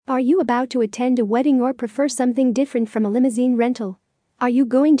Are you about to attend a wedding or prefer something different from a limousine rental? Are you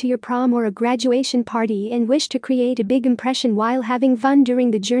going to your prom or a graduation party and wish to create a big impression while having fun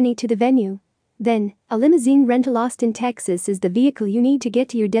during the journey to the venue? Then, a limousine rental Austin, Texas is the vehicle you need to get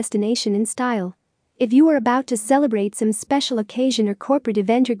to your destination in style. If you are about to celebrate some special occasion or corporate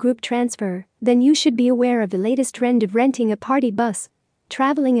event or group transfer, then you should be aware of the latest trend of renting a party bus.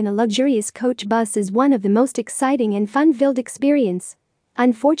 Traveling in a luxurious coach bus is one of the most exciting and fun-filled experiences.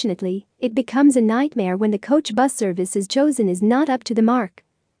 Unfortunately, it becomes a nightmare when the coach bus service chosen is not up to the mark.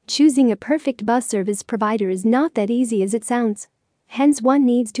 Choosing a perfect bus service provider is not that easy as it sounds. Hence, one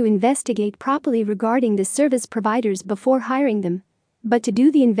needs to investigate properly regarding the service providers before hiring them. But to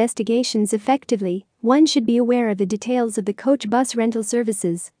do the investigations effectively, one should be aware of the details of the coach bus rental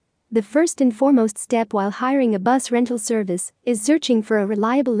services. The first and foremost step while hiring a bus rental service is searching for a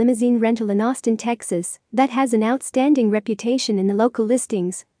reliable limousine rental in Austin, Texas, that has an outstanding reputation in the local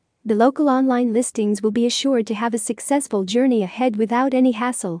listings. The local online listings will be assured to have a successful journey ahead without any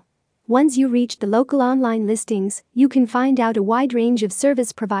hassle. Once you reach the local online listings, you can find out a wide range of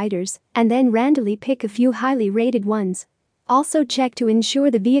service providers and then randomly pick a few highly rated ones. Also check to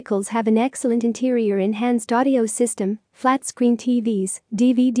ensure the vehicles have an excellent interior, enhanced audio system, flat-screen TVs,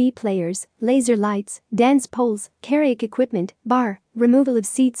 DVD players, laser lights, dance poles, karaoke equipment, bar, removal of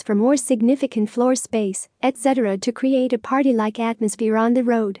seats for more significant floor space, etc. to create a party-like atmosphere on the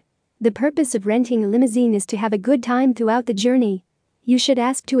road. The purpose of renting a limousine is to have a good time throughout the journey. You should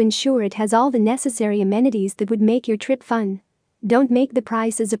ask to ensure it has all the necessary amenities that would make your trip fun. Don't make the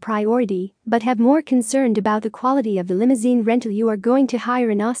price as a priority, but have more concerned about the quality of the limousine rental you are going to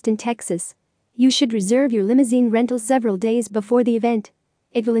hire in Austin, Texas. You should reserve your limousine rental several days before the event.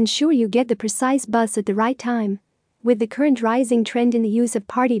 It will ensure you get the precise bus at the right time. With the current rising trend in the use of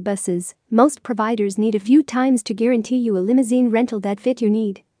party buses, most providers need a few times to guarantee you a limousine rental that fit your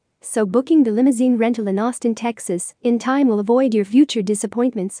need. So booking the limousine rental in Austin, Texas, in time will avoid your future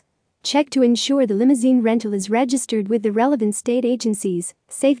disappointments. Check to ensure the limousine rental is registered with the relevant state agencies,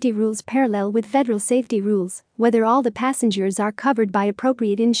 safety rules parallel with federal safety rules, whether all the passengers are covered by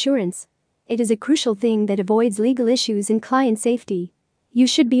appropriate insurance. It is a crucial thing that avoids legal issues and client safety. You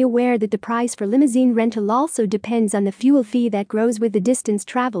should be aware that the price for limousine rental also depends on the fuel fee that grows with the distance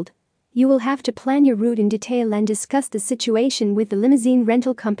traveled. You will have to plan your route in detail and discuss the situation with the limousine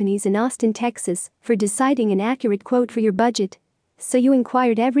rental companies in Austin, Texas, for deciding an accurate quote for your budget. So you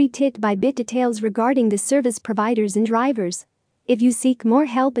inquired every bit-by-bit details regarding the service providers and drivers. If you seek more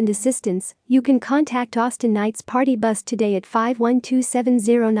help and assistance, you can contact Austin Knights Party Bus today at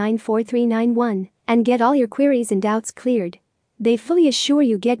 512-709-4391 and get all your queries and doubts cleared. They fully assure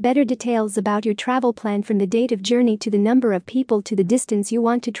you get better details about your travel plan from the date of journey to the number of people to the distance you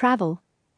want to travel.